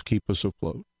that helps keep us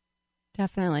afloat.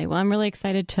 Definitely. Well, I'm really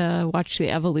excited to watch the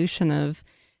evolution of,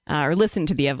 or listen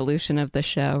to the evolution of the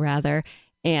show, rather.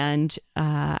 And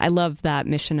I love that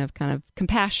mission of kind of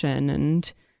compassion.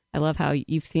 And I love how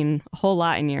you've seen a whole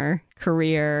lot in your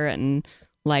career and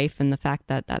life, and the fact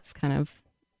that that's kind of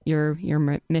your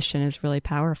mission is really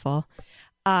powerful.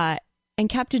 And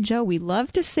Captain Joe, we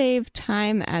love to save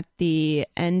time at the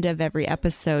end of every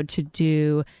episode to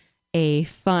do a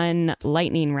fun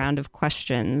lightning round of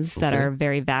questions that are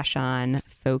very Vashon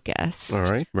focused. All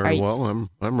right, very well.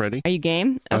 I'm ready. Are you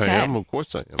game? Okay. I am, of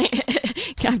course I am.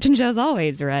 Captain Joe's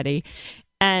always ready.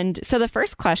 And so the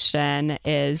first question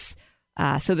is,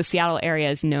 so the Seattle area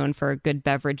is known for good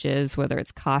beverages, whether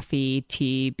it's coffee,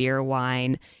 tea, beer,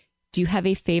 wine. Do you have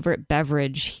a favorite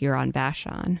beverage here on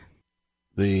Vashon?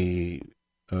 The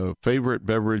favorite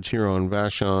beverage here on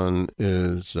Vashon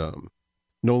is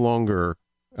no longer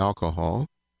alcohol.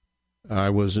 I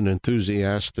was an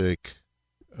enthusiastic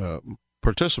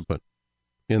participant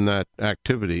in that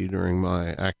activity during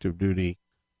my active duty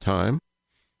time,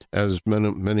 as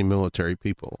many military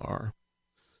people are.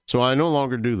 So I no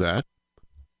longer do that.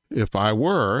 If I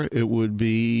were, it would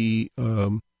be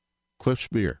Cliff's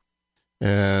beer.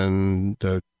 And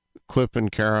Cliff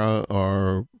and Kara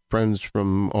are friends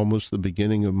from almost the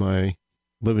beginning of my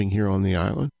living here on the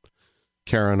island.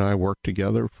 Kara and I worked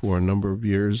together for a number of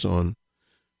years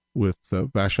with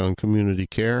Vashon Community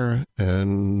Care,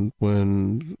 and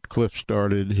when Cliff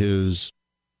started his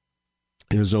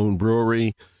own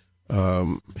brewery,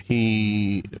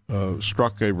 he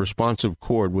struck a responsive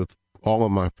chord with all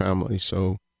of my family.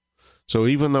 So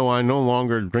even though I no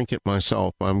longer drink it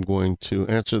myself, I'm going to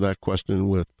answer that question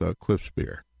with Cliff's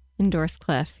beer. Endorse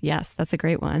Cliff. Yes, that's a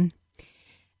great one.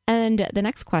 And the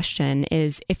next question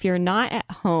is, if you're not at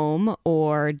home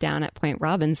or down at Point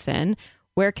Robinson,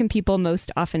 where can people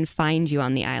most often find you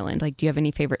on the island? Like, do you have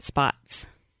any favorite spots?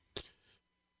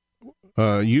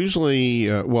 Usually,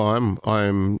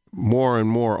 I'm more and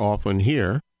more often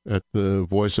here at the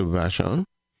Voice of Vashon.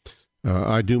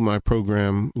 I do my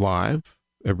program live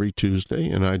every Tuesday,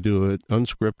 and I do it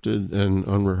unscripted and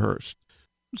unrehearsed.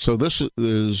 So this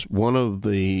is one of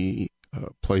the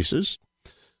places.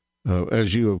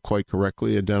 As you have quite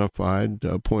correctly identified,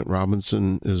 Point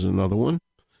Robinson is another one.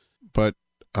 But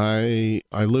I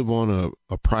live on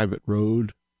a private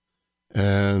road,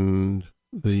 and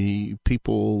the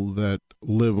people that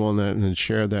live on that and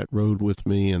share that road with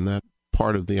me and that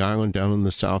part of the island down in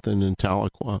the south end in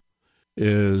Tahlequah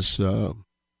is,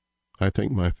 I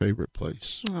think, my favorite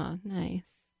place. Oh, nice.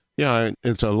 Yeah,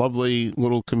 it's a lovely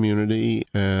little community,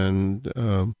 and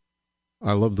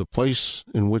I love the place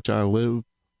in which I live.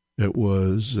 It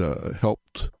was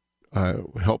helped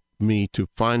me to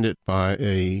find it by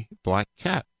a black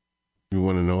cat. You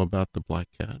want to know about the black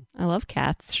cat? I love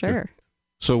cats, sure.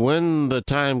 So when the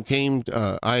time came,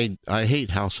 I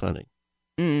hate house hunting.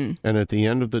 And at the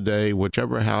end of the day,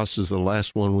 whichever house is the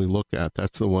last one we look at,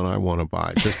 that's the one I want to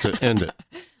buy, just to end it.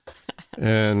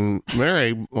 And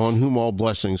Mary, on whom all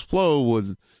blessings flow,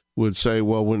 would say,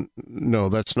 well, no,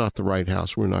 that's not the right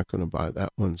house. We're not going to buy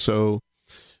that one. So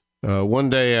one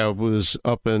day I was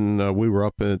we were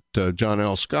up at John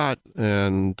L. Scott,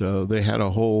 and they had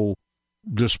a whole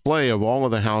display of all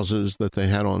of the houses that they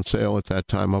had on sale at that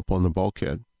time up on the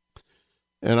bulkhead.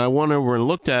 And I went over and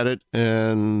looked at it,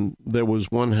 and there was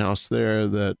one house there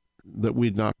that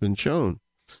we'd not been shown.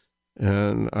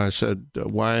 And I said,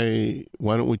 why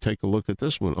don't we take a look at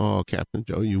this one? Oh, Captain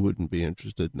Joe, you wouldn't be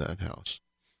interested in that house.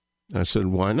 I said,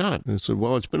 why not? And he said,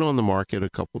 well, it's been on the market a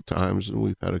couple of times, and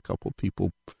we've had a couple of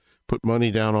people put money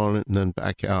down on it and then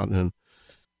back out, and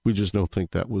we just don't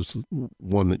think that was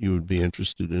one that you would be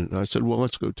interested in. And I said, well,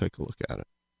 let's go take a look at it.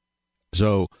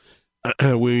 So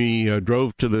we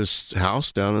drove to this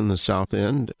house down in the south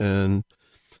end, and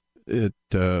it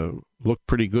looked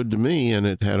pretty good to me, and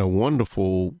it had a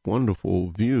wonderful, wonderful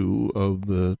view of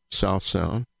the South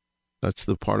Sound. That's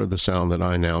the part of the sound that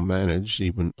I now manage,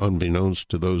 even unbeknownst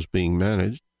to those being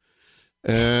managed.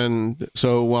 And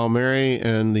so while Mary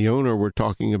and the owner were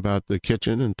talking about the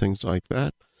kitchen and things like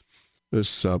that,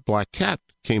 this black cat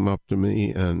came up to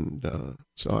me, and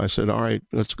so I said, all right,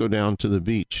 let's go down to the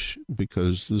beach,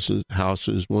 because house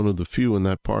is one of the few in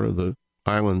that part of the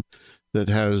island that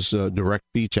has direct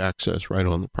beach access right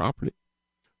on the property.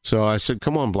 So I said,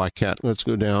 come on, black cat, let's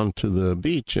go down to the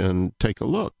beach and take a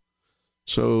look.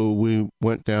 So we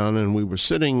went down, and we were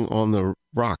sitting on the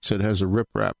rocks. It has a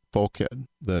riprap bulkhead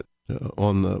that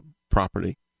on the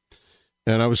property.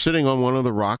 And I was sitting on one of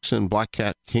the rocks, and Black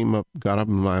Cat came up, got up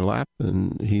in my lap,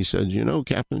 and he said, "You know,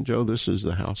 Captain Joe, this is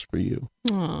the house for you."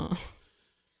 Aww.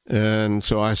 And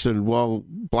so I said, "Well,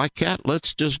 Black Cat,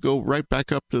 let's just go right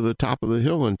back up to the top of the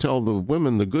hill and tell the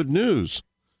women the good news."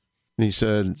 And he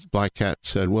said, Black Cat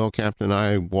said, "Well, Captain,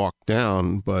 I walk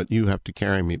down, but you have to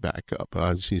carry me back up."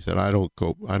 He said, I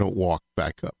don't walk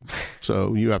back up.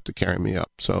 So you have to carry me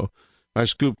up. So I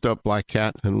scooped up Black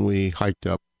Cat, and we hiked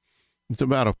up. It's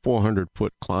about a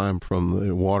 400-foot climb from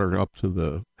the water up to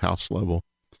the house level.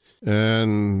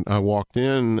 And I walked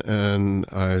in, and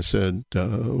I said,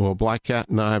 well, Black Cat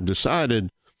and I have decided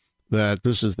that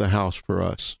this is the house for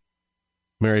us.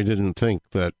 Mary didn't think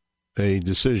that a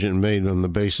decision made on the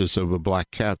basis of a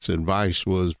Black Cat's advice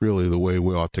was really the way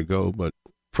we ought to go, but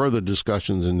further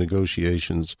discussions and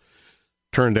negotiations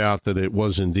turned out that it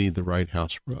was indeed the right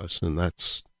house for us, and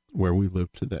that's where we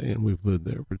live today, and we've lived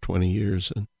there for 20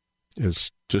 years, and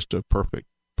it's just a perfect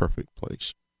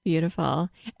place. Beautiful.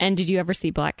 And did you ever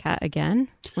see Black Cat again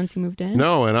once you moved in?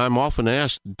 No, and I'm often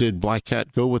asked, did Black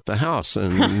Cat go with the house?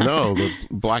 And no, the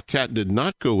Black Cat did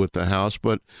not go with the house,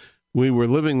 but we were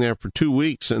living there for 2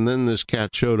 weeks, and then this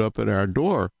cat showed up at our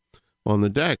door on the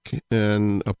deck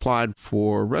and applied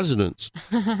for residence.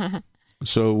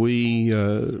 So we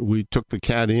took the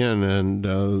cat in,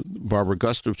 and Barbara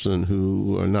Gustafson,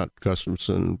 not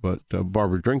Gustafson, but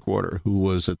Barbara Drinkwater, who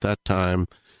was at that time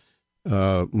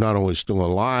not only still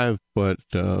alive, but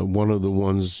one of the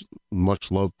ones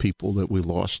much loved people that we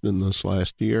lost in this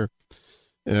last year.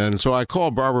 And so I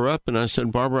called Barbara up, and I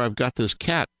said, "Barbara, I've got this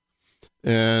cat,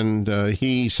 and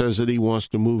he says that he wants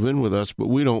to move in with us, but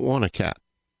we don't want a cat."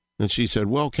 And she said,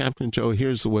 "Well, Captain Joe,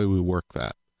 here's the way we work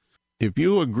that. If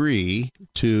you agree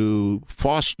to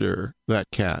foster that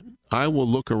cat, I will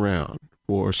look around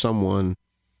for someone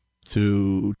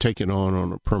to take it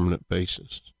on a permanent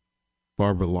basis."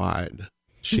 Barbara lied.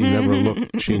 She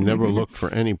never looked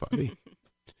for anybody.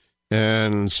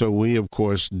 And so we, of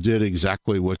course, did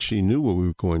exactly what she knew we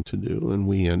were going to do, and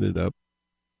we ended up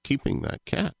keeping that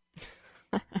cat.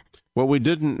 What we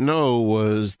didn't know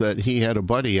was that he had a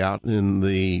buddy out in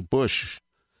the bush.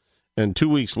 And 2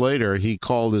 weeks later, he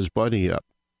called his buddy up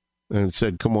and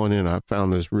said, "Come on in. I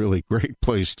found this really great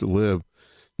place to live.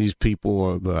 These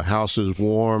people, the house is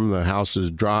warm, the house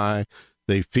is dry.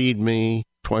 They feed me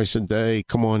twice a day.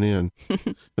 Come on in."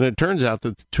 And it turns out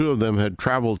that the two of them had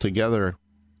traveled together,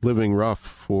 living rough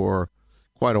for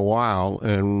quite a while,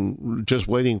 and just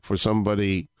waiting for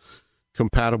somebody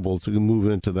compatible to move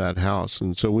into that house.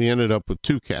 And so we ended up with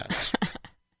 2 cats.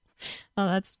 Oh,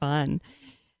 that's fun.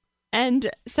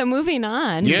 And so moving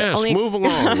on. Yes, move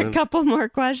along. A couple more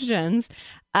questions.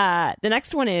 The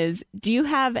next one is, do you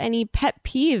have any pet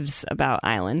peeves about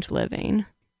island living?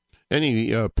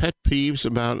 Any pet peeves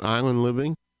about island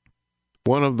living?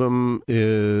 One of them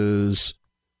is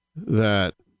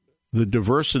that the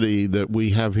diversity that we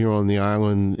have here on the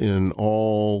island in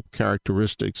all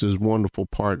characteristics is a wonderful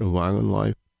part of island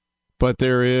life. But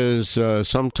there is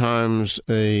sometimes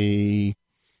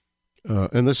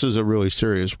and this is a really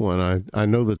serious one. I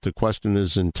know that the question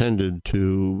is intended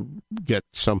to get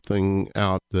something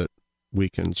out that we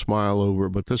can smile over,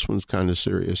 but this one's kind of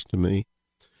serious to me.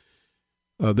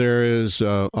 There is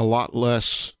a lot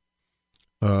less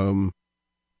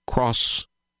cross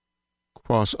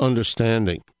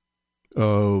understanding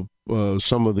of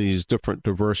some of these different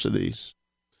diversities,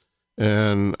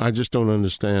 and I just don't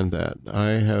understand that.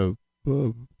 I have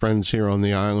friends here on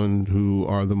the island who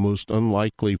are the most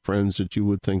unlikely friends that you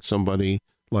would think somebody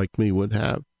like me would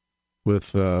have,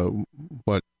 with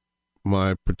what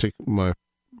my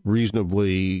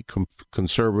reasonably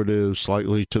conservative,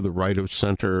 slightly to the right of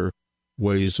center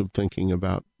ways of thinking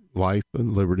about life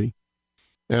and liberty.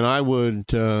 And I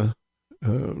would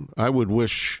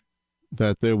wish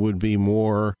that there would be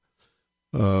more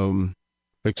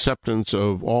acceptance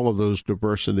of all of those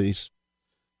diversities.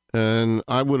 And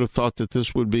I would have thought that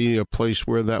this would be a place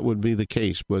where that would be the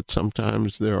case. But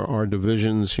sometimes there are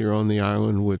divisions here on the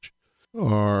island which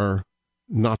are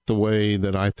not the way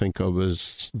that I think of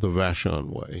as the Vashon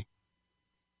way.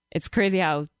 It's crazy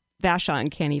how Vashon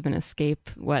can't even escape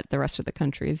what the rest of the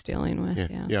country is dealing with.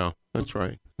 Yeah, that's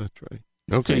right.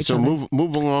 Okay, so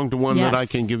move along to one that I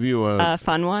can give you a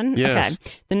fun one. Yes.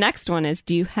 Okay. The next one is,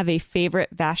 do you have a favorite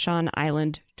Vashon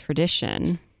Island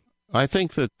tradition? I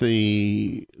think that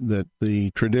the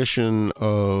tradition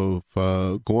of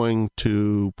going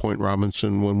to Point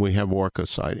Robinson when we have orca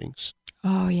sightings.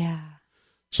 Oh yeah.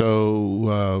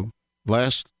 So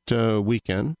last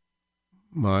weekend,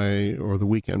 the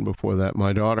weekend before that,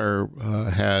 my daughter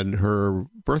had her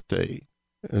birthday,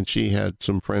 and she had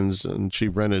some friends, and she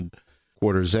rented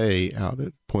Headquarters A out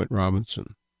at Point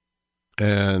Robinson.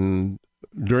 And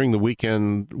during the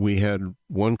weekend, we had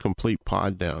one complete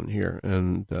pod down here,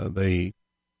 and they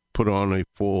put on a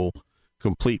full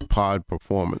complete pod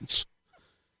performance.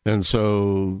 And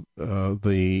so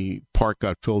the park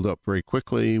got filled up very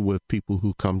quickly with people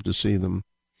who come to see them.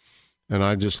 And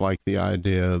I just like the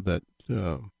idea that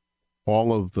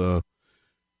all of the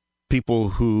people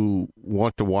who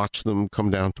want to watch them come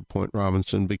down to Point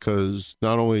Robinson, because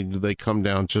not only do they come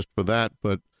down just for that,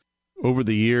 but over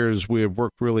the years we have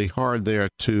worked really hard there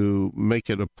to make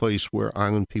it a place where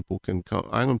island people can come,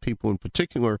 island people in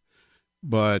particular,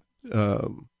 but a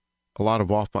lot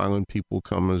of off-island people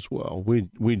come as well.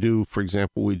 We do, for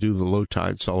example, we do the low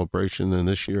tide celebration, and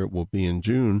this year it will be in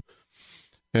June,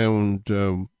 and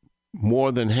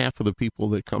more than half of the people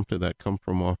that come to that come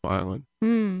from off-island.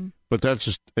 But that's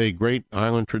just a great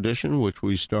island tradition, which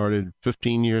we started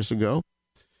 15 years ago.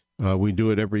 We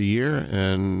do it every year,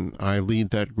 and I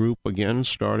lead that group again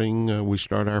we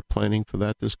start our planning for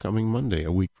that this coming Monday,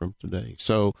 a week from today.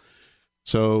 So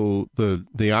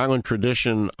the island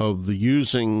tradition of the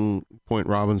using Point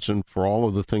Robinson for all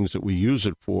of the things that we use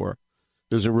it for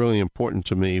isn't really important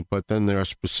to me, but then there are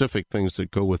specific things that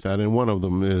go with that, and one of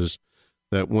them is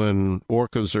that when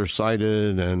orcas are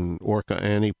sighted and Orca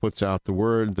Annie puts out the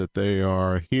word that they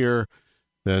are here,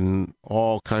 then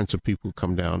all kinds of people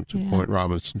come down to Point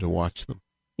Robinson to watch them.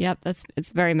 Yep,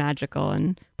 it's very magical,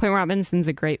 and Point Robinson's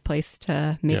a great place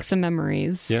to make some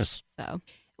memories. Yes. So,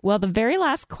 well, the very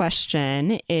last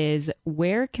question is,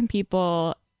 where can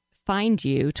people find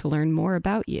you to learn more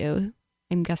about you?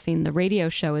 I'm guessing the radio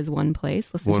show is one place.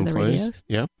 Listen to the radio.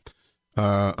 Yeah.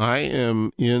 I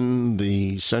am in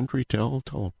the Sentrytel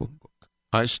telephone book.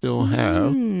 I still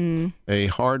have a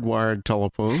hardwired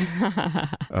telephone.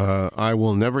 I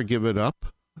will never give it up.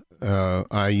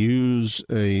 I use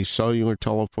a cellular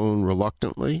telephone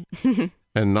reluctantly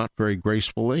and not very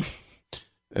gracefully.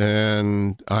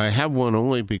 And I have one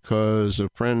only because a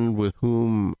friend with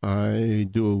whom I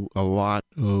do a lot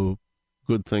of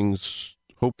good things,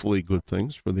 hopefully good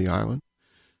things for the island,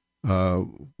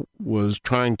 was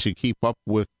trying to keep up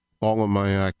with all of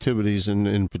my activities, and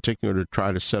in particular to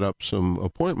try to set up some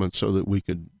appointments so that we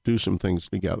could do some things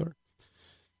together.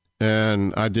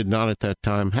 And I did not at that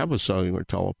time have a cellular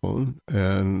telephone,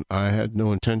 and I had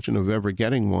no intention of ever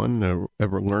getting one or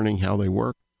ever learning how they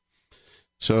work.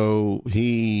 So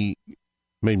he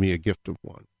made me a gift of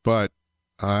one. But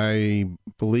I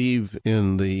believe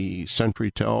in the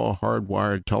Sentrytel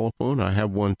hardwired telephone. I have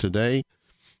one today.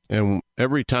 And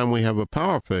every time we have a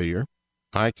power failure,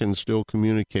 I can still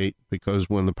communicate, because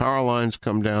when the power lines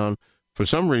come down, for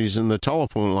some reason, the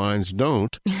telephone lines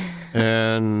don't.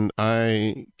 And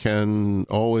I can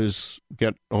always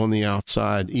get on the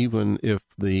outside, even if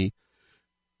the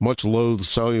much loathed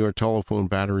cellular telephone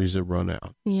batteries have run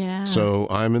out. Yeah. So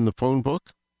I'm in the phone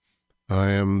book. I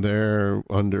am there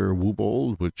under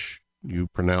Woobold, which you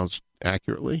pronounced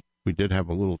accurately. We did have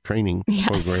a little training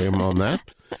program on that.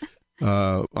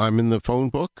 I'm in the phone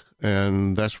book,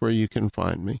 and that's where you can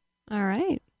find me. All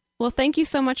right. Well, thank you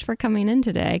so much for coming in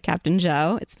today, Captain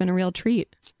Joe. It's been a real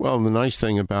treat. Well, the nice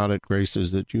thing about it, Grace,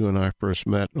 is that you and I first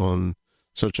met on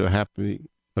such a happy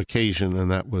occasion,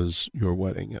 and that was your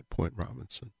wedding at Point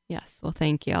Robinson. Yes. Well,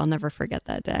 thank you. I'll never forget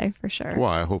that day, for sure. Well,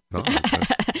 I hope not.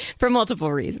 For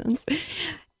multiple reasons.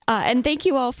 And thank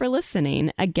you all for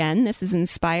listening. Again, this is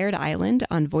Inspired Island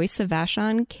on Voice of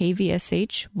Vashon,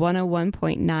 KVSH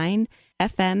 101.9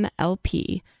 FM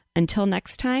LP. Until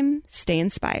next time, stay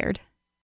inspired.